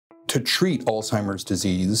To treat Alzheimer's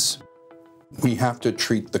disease, we have to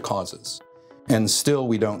treat the causes. And still,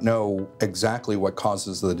 we don't know exactly what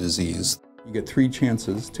causes the disease. You get 3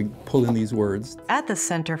 chances to pull in these words. At the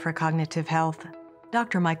Center for Cognitive Health,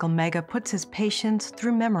 Dr. Michael Mega puts his patients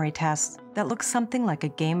through memory tests that look something like a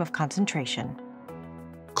game of concentration.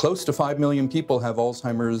 Close to 5 million people have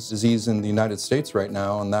Alzheimer's disease in the United States right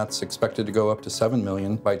now, and that's expected to go up to 7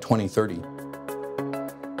 million by 2030.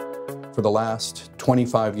 For the last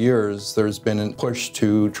 25 years, there's been a push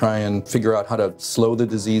to try and figure out how to slow the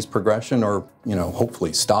disease progression or,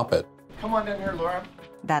 hopefully stop it. Come on in here, Laura.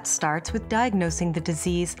 That starts with diagnosing the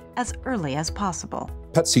disease as early as possible.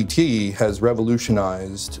 PET-CT has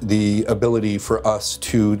revolutionized the ability for us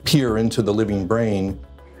to peer into the living brain.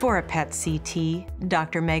 For a PET-CT,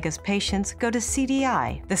 Dr. Mega's patients go to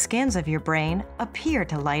CDI. The scans of your brain appear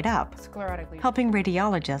to light up, helping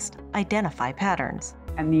radiologists identify patterns.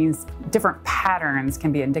 And these different patterns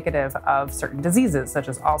can be indicative of certain diseases, such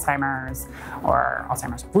as Alzheimer's, or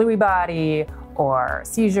Alzheimer's with Lewy body, or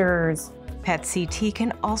seizures. PET-CT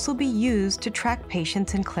can also be used to track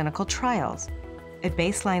patients in clinical trials. A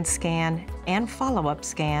baseline scan and follow-up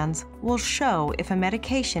scans will show if a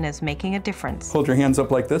medication is making a difference. Hold your hands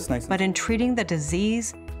up like this, nice. But in treating the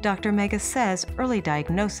disease, Dr. Mega says early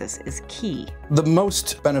diagnosis is key. The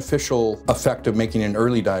most beneficial effect of making an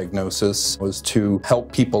early diagnosis was to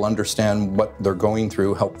help people understand what they're going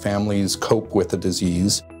through, help families cope with the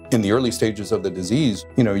disease. In the early stages of the disease,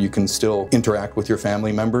 you can still interact with your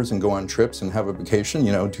family members and go on trips and have a vacation,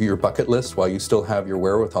 do your bucket list while you still have your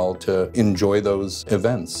wherewithal to enjoy those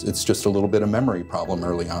events. It's just a little bit of memory problem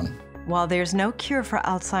early on. While there's no cure for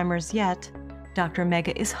Alzheimer's yet, Dr.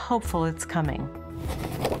 Mega is hopeful it's coming.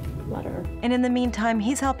 And in the meantime,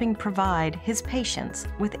 he's helping provide his patients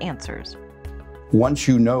with answers. Once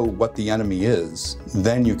you know what the enemy is,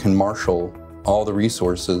 then you can marshal all the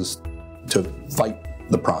resources to fight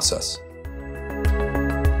the process.